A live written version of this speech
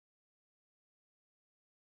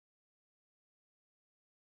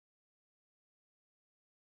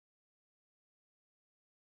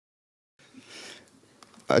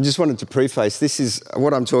I just wanted to preface, this is,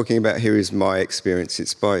 what I'm talking about here is my experience.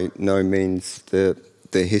 It's by no means the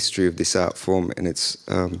history of this art form, and it's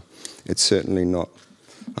certainly not,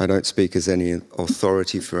 I don't speak as any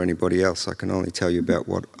authority for anybody else. I can only tell you about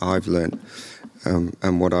what I've learned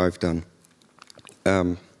and what I've done.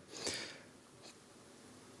 But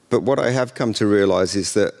what I have come to realise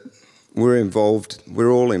is that we're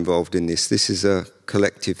all involved in this. This is a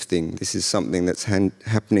collective thing. This is something that's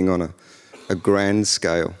happening on a grand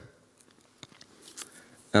scale.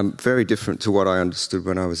 Very different to what I understood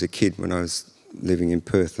when I was a kid, when I was living in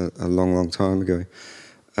Perth a long, long time ago.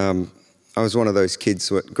 I was one of those kids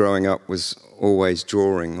that growing up was always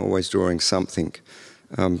drawing something.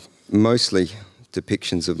 Mostly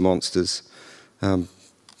depictions of monsters. Is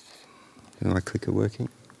my clicker working?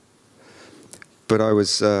 But I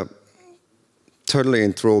was totally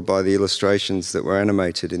enthralled by the illustrations that were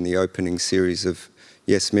animated in the opening series of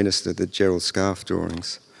Yes Minister, the Gerald Scarfe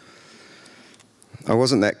drawings. I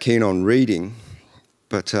wasn't that keen on reading,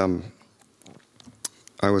 but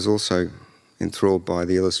I was also enthralled by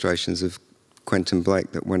the illustrations of Quentin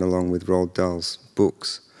Blake that went along with Roald Dahl's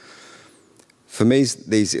books. For me,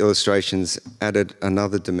 these illustrations added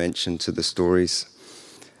another dimension to the stories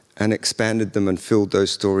and expanded them and filled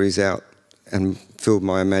those stories out and filled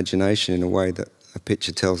my imagination in a way that a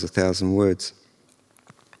picture tells 1,000 words.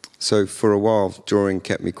 So for a while, drawing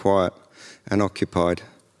kept me quiet and occupied,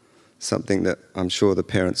 something that I'm sure the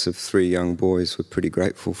parents of 3 young boys were pretty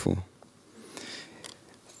grateful for.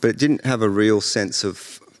 But it didn't have a real sense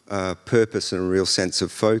of purpose and a real sense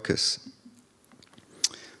of focus.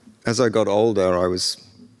 As I got older, I was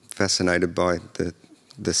fascinated by the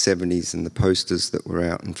 70s and the posters that were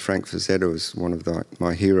out, and Frank Frazetta was one of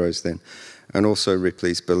my heroes then, and also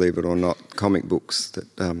Ripley's Believe It or Not comic books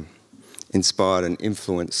that inspired and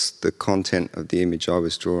influenced the content of the image I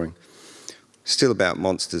was drawing. Still about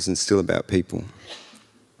monsters and still about people.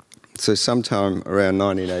 So sometime around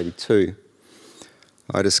 1982,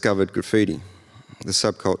 I discovered graffiti, the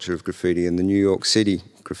subculture of graffiti, and the New York City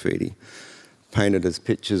graffiti, painted as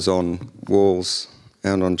pictures on walls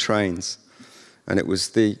and on trains. And it was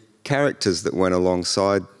the characters that went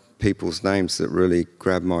alongside people's names that really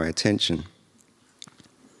grabbed my attention.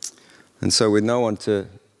 And so with no one to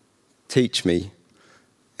teach me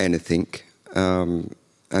anything, and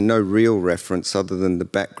no real reference other than the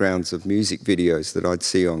backgrounds of music videos that I'd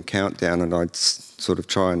see on Countdown and I'd sort of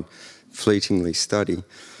try and fleetingly study,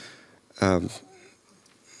 I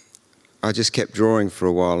just kept drawing for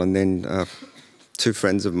a while, and then 2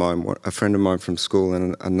 friends of mine, a friend of mine from school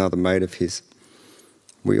and another mate of his,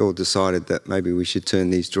 we all decided that maybe we should turn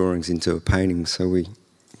these drawings into a painting. So we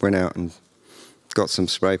went out and got some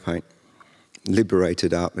spray paint,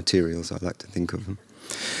 liberated art materials, I like to think of them,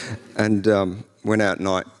 and went out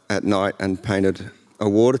at night and painted a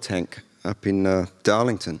water tank up in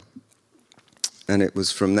Darlington. And it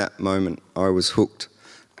was from that moment I was hooked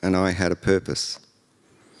and I had a purpose.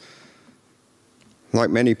 Like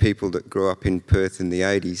many people that grew up in Perth in the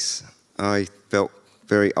 80s, I felt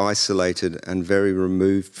very isolated and very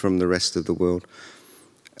removed from the rest of the world.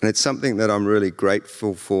 And it's something that I'm really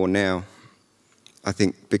grateful for now, I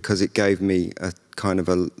think, because it gave me a kind of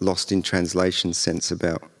a lost in translation sense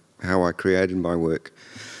about how I created my work.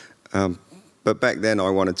 But back then I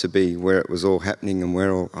wanted to be where it was all happening and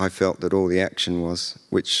where I felt that all the action was,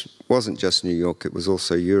 which wasn't just New York, it was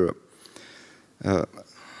also Europe.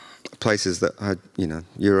 Places that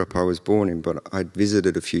Europe I was born in, but I'd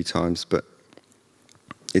visited a few times, but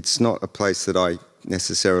it's not a place that I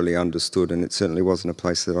necessarily understood, and it certainly wasn't a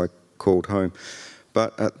place that I called home.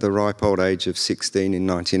 But at the ripe old age of 16 in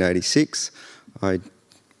 1986, I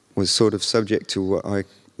was sort of subject to what I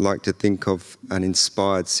like to think of an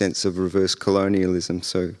inspired sense of reverse colonialism.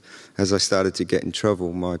 So as I started to get in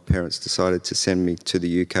trouble, my parents decided to send me to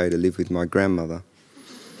the UK to live with my grandmother.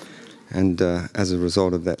 And as a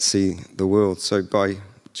result of that, see the world. So by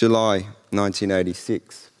July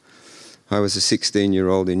 1986, I was a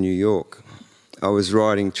 16-year-old in New York. I was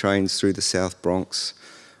riding trains through the South Bronx.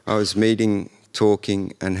 I was meeting,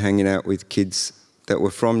 talking and hanging out with kids that were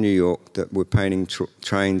from New York that were painting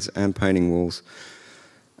trains and painting walls,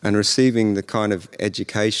 and receiving the kind of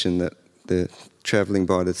education that the travelling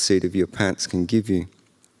by the seat of your pants can give you.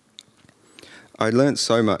 I learnt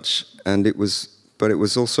so much, but it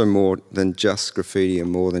was also more than just graffiti and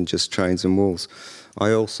more than just trains and walls.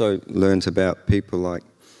 I also learnt about people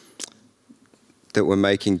that were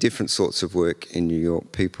making different sorts of work in New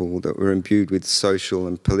York, people that were imbued with social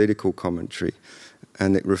and political commentary,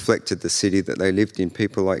 and it reflected the city that they lived in.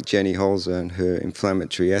 People like Jenny Holzer and her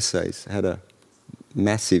inflammatory essays had a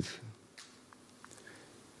massive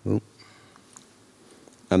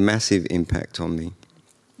a massive impact on me.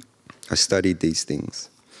 I studied these things.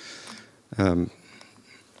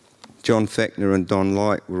 John Fechner and Don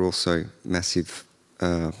Light were also massive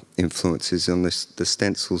influences on the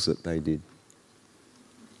stencils that they did.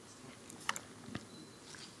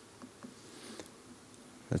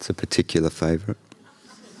 That's a particular favourite.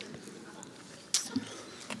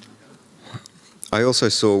 I also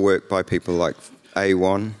saw work by people like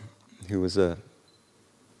A1, who was a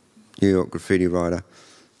New York graffiti writer,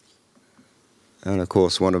 and of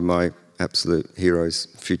course one of my absolute heroes,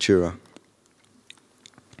 Futura.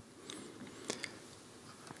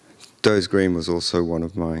 Doze Green was also one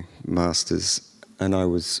of my masters, and I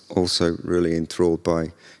was also really enthralled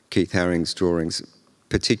by Keith Haring's drawings,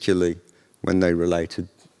 particularly when they related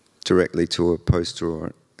directly to a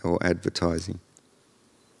poster or advertising.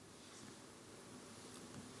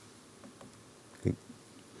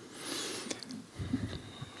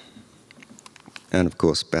 And of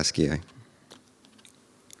course, Basquiat.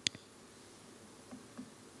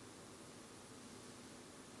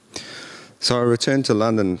 So I returned to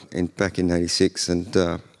London back in '86,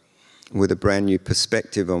 and with a brand new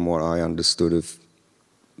perspective on what I understood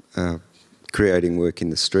of creating work in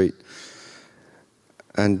the street.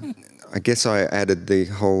 And I guess I added the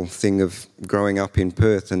whole thing of growing up in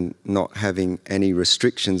Perth and not having any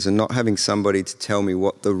restrictions and not having somebody to tell me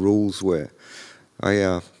what the rules were.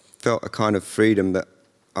 I felt a kind of freedom that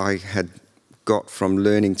I had got from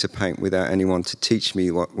learning to paint without anyone to teach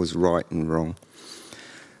me what was right and wrong.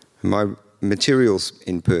 My materials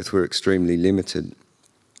in Perth were extremely limited,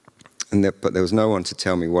 but there was no one to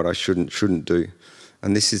tell me what I shouldn't do.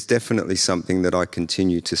 And this is definitely something that I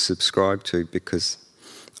continue to subscribe to, because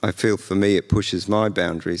I feel for me it pushes my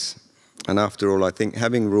boundaries. And after all, I think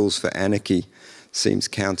having rules for anarchy seems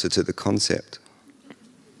counter to the concept.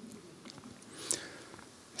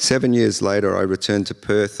 7 years later, I returned to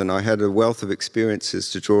Perth, and I had a wealth of experiences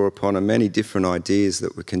to draw upon and many different ideas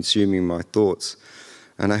that were consuming my thoughts.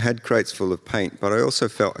 And I had crates full of paint, but I also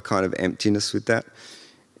felt a kind of emptiness with that.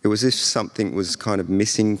 It was as if something was kind of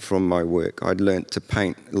missing from my work. I'd learnt to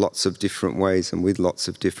paint lots of different ways and with lots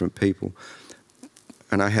of different people.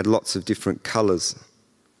 And I had lots of different colours.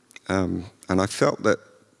 And I felt that,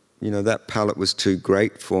 that palette was too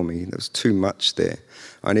great for me. There was too much there.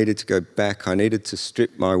 I needed to go back. I needed to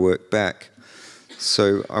strip my work back.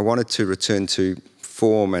 So I wanted to return to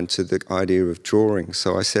form and to the idea of drawing.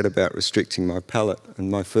 So I set about restricting my palette.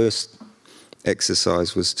 And my first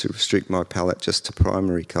exercise was to restrict my palette just to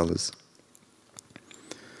primary colours.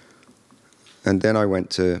 And then I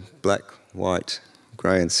went to black, white,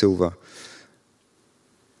 grey and silver.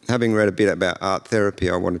 Having read a bit about art therapy,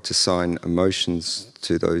 I wanted to assign emotions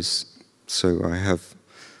to those. So I have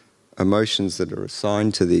emotions that are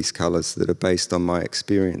assigned to these colours that are based on my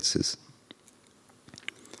experiences.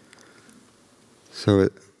 So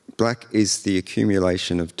black is the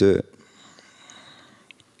accumulation of dirt.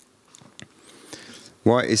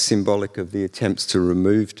 White is symbolic of the attempts to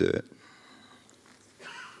remove dirt.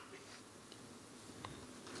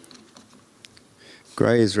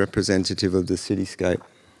 Grey is representative of the cityscape.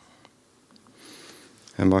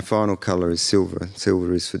 And my final colour is silver.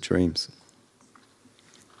 Silver is for dreams.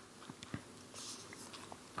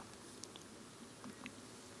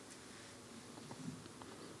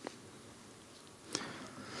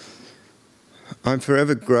 I'm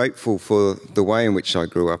forever grateful for the way in which I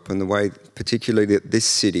grew up and the way particularly that this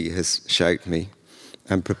city has shaped me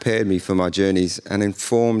and prepared me for my journeys and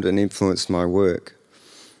informed and influenced my work.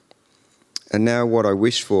 And now what I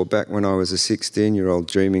wished for back when I was a 16-year-old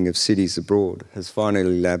dreaming of cities abroad has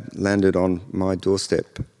finally landed on my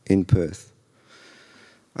doorstep in Perth.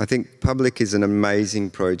 I think Public is an amazing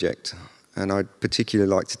project, and I'd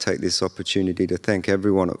particularly like to take this opportunity to thank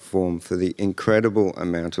everyone at Form for the incredible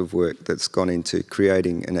amount of work that's gone into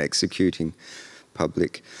creating and executing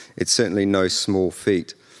Public. It's certainly no small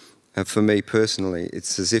feat. And for me personally,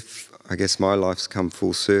 it's as if, I guess, my life's come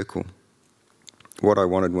full circle. What I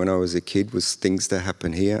wanted when I was a kid was things to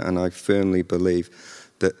happen here, and I firmly believe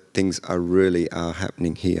that things really are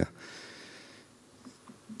happening here.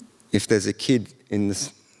 If there's a kid in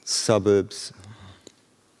the suburbs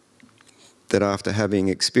that after having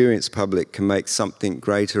experienced Public can make something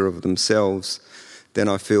greater of themselves, then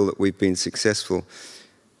I feel that we've been successful.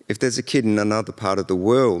 If there's a kid in another part of the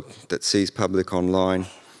world that sees Public online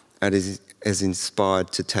and is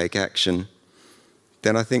inspired to take action,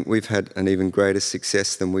 then I think we've had an even greater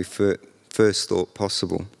success than we first thought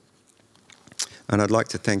possible. And I'd like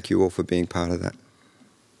to thank you all for being part of that.